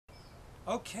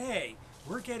Okay,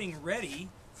 we're getting ready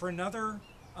for another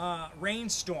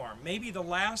rainstorm. Maybe the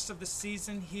last of the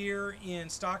season here in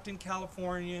Stockton,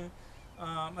 California,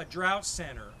 a drought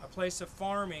center, a place of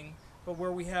farming, but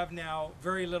where we have now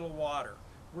very little water.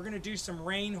 We're going to do some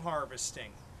rain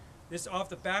harvesting. This off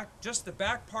the back, just the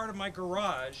back part of my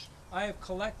garage, I have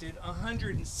collected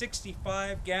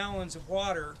 165 gallons of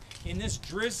water in this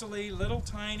drizzly little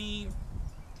tiny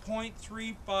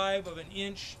 0.35 of an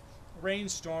inch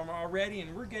rainstorm already,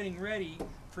 and we're getting ready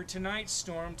for tonight's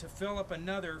storm to fill up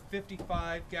another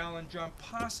 55-gallon drum,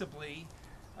 possibly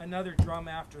another drum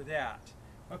after that.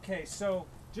 Okay, so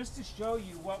just to show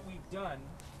you what we've done,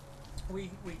 we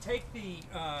take the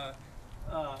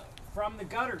from the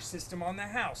gutter system on the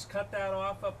house, cut that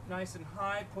off up nice and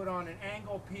high, put on an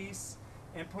angle piece,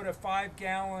 and put a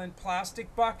 5-gallon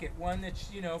plastic bucket, one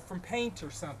that's, you know, from paint or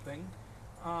something.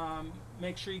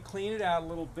 Make sure you clean it out a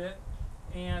little bit,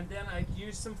 and then I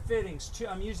use some fittings.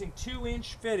 I'm using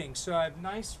 2-inch fittings, so I have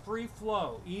nice free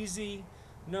flow, easy,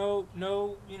 no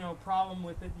problem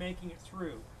with it making it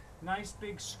through. Nice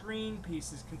big screen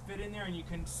pieces can fit in there, and you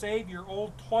can save your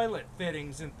old toilet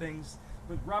fittings and things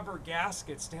with rubber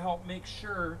gaskets to help make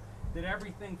sure that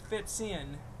everything fits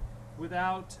in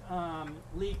without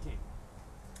leaking.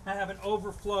 I have an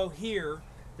overflow here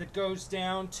that goes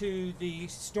down to the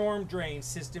storm drain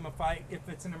system if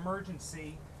it's an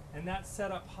emergency, and that's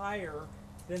set up higher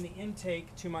than the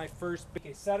intake to my first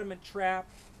sediment trap.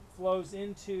 Flows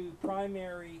into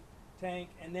primary tank,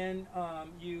 and then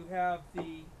you have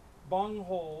the bung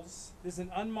holes. This is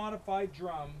an unmodified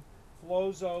drum,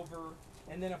 flows over,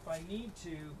 and then if I need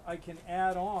to, I can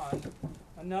add on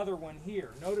another one here.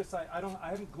 Notice I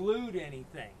haven't glued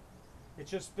anything. It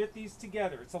just fit these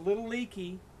together. It's a little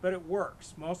leaky, but it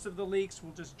works. Most of the leaks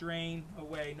will just drain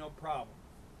away, no problem.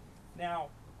 Now,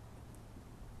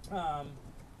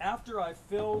 after I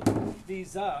filled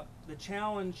these up, the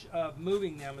challenge of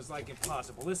moving them is like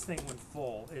impossible. This thing, when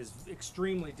full, is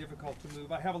extremely difficult to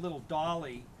move. I have a little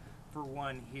dolly for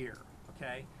one here,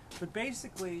 okay? But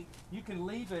basically, you can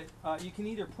leave it, you can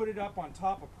either put it up on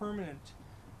top of permanent,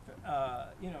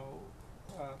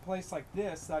 place like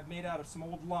this that I've made out of some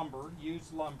old lumber,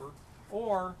 used lumber,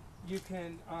 or you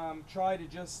can try to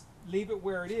just leave it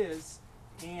where it is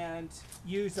and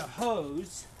use a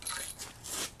hose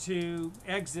to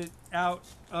exit out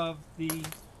of the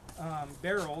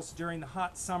barrels during the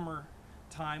hot summer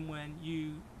time when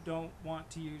you don't want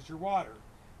to use your water.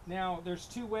 Now, there's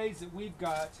 2 ways that we've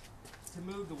got to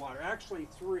move the water, actually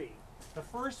 3. The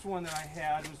first one that I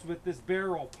had was with this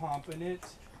barrel pump, and it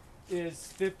is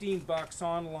 15 bucks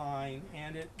online,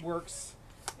 and it works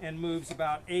and moves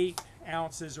about 8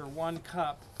 ounces or 1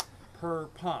 cup per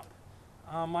pump.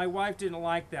 My wife didn't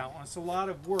like that one. It's a lot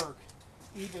of work,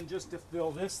 even just to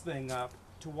fill this thing up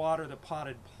to water the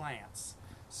potted plants.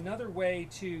 So another way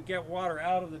to get water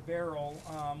out of the barrel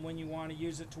when you want to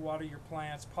use it to water your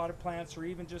plants, potted plants, or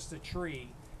even just a tree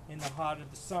in the hot of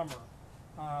the summer,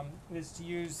 is to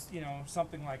use,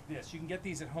 something like this. You can get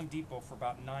these at Home Depot for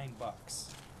about 9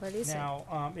 bucks. What is it?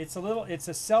 Now, it's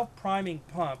a self-priming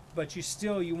pump, but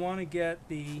you want to get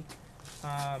the,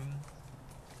 let's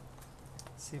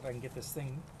see if I can get this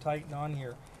thing tightened on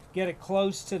here. Get it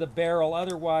close to the barrel,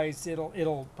 otherwise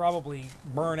it'll probably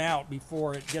burn out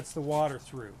before it gets the water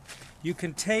through. You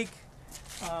can take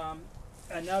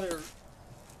another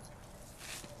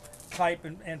type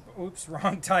and oops,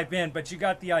 wrong type in, but you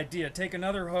got the idea. Take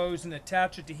another hose and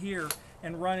attach it to here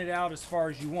and run it out as far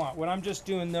as you want. What I'm just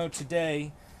doing though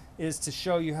today is to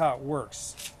show you how it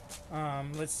works.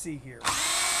 Let's see here. Does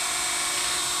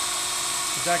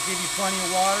that give you plenty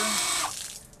of water?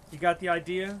 You got the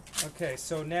idea? Okay,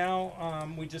 so now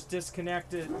we just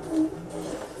disconnected,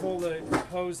 pull the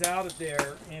hose out of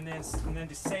there, and then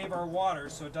to save our water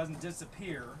so it doesn't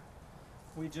disappear,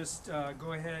 we just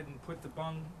go ahead and put the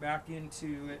bung back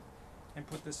into it and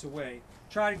put this away.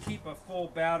 Try to keep a full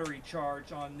battery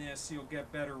charge on this so you'll get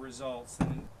better results.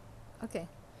 Okay.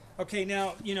 Okay,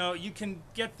 now, you can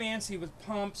get fancy with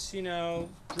pumps,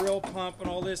 drill pump and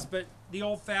all this, but the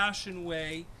old-fashioned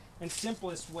way and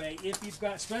simplest way,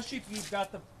 especially if you've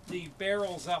got the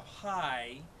barrels up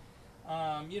high,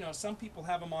 some people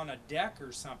have them on a deck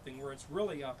or something where it's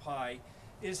really up high,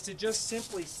 is to just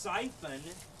simply siphon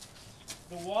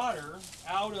the water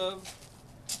out of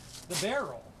the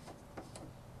barrel.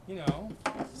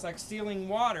 It's like stealing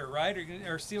water, right?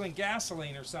 Or stealing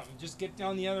gasoline or something. Just get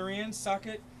down the other end, suck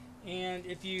it, and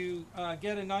if you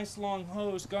get a nice long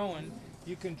hose going,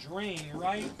 you can drain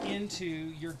right into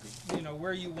your,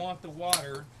 where you want the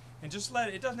water, and just let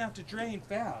it. It doesn't have to drain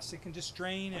fast. It can just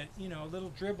drain at, a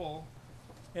little dribble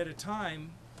at a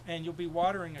time, and you'll be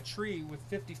watering a tree with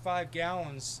 55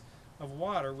 gallons of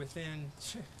water within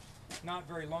not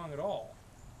very long at all.